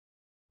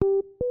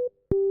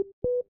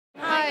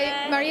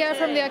Maria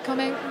from the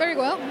upcoming. Very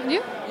well. And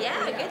you?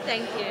 Yeah, good,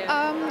 thank you.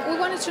 We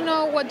wanted to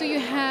know, what do you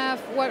have?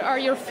 What are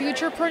your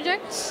future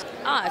projects?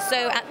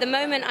 So at the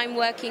moment I'm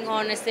working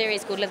on a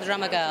series called Little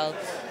Drummer Girl,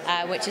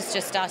 which has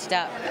just started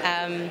up.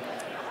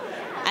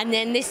 And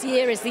then this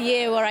year is the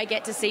year where I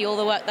get to see all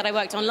the work that I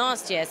worked on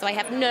last year. So I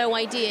have no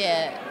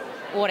idea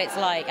what it's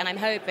like, and I'm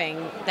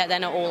hoping that they're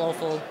not all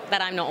awful,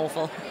 that I'm not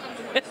awful.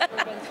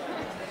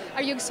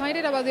 Are you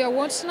excited about the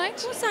awards tonight?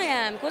 Of course I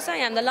am, of course I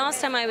am. The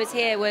last time I was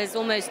here was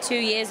almost 2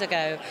 years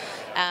ago,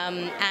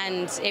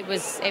 and it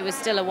was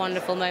still a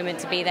wonderful moment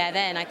to be there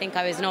then. I think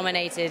I was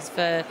nominated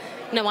for,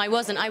 no I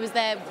wasn't, I was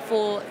there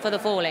for The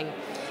Falling,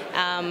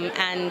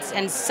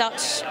 and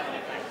such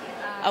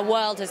a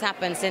world has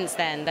happened since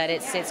then that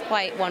it's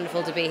quite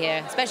wonderful to be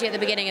here, especially at the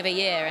beginning of a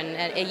year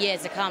and a year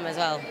to come as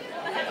well.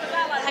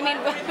 I mean,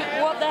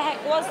 what the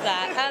heck was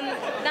that?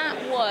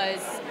 That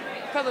was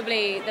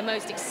probably the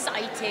most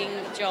exciting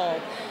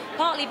job,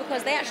 partly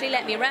because they actually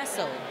let me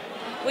wrestle,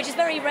 which is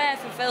very rare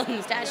for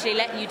films to actually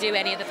let you do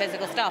any of the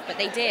physical stuff, but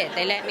they did.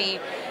 They let me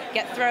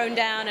get thrown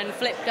down and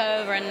flipped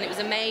over, and it was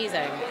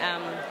amazing.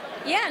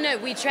 Yeah, no,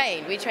 we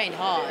trained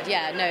hard,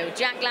 yeah, no.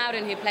 Jack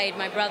Loudon, who played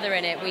my brother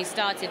in it, we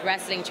started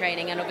wrestling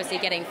training and obviously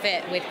getting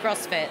fit with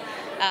CrossFit,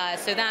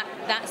 so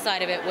that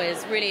side of it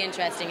was really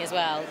interesting as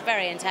well,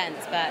 very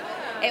intense, but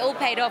it all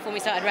paid off when we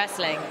started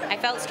wrestling. I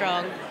felt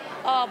strong.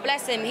 Oh,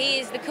 bless him, he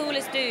is the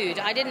coolest dude.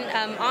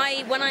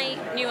 When I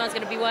knew I was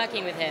going to be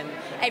working with him,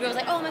 everyone was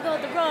like, oh my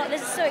God, The Rock,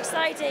 this is so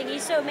exciting,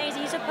 he's so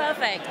amazing, he's so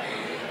perfect.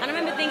 And I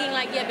remember thinking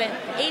like, yeah,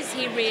 but is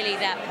he really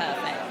that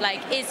perfect?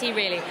 Like, is he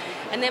really?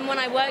 And then when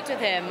I worked with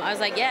him, I was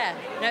like, yeah,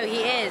 no, he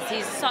is.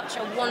 He's such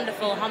a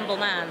wonderful, humble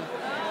man.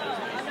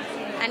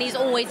 And he's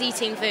always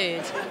eating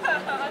food.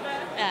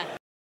 Yeah.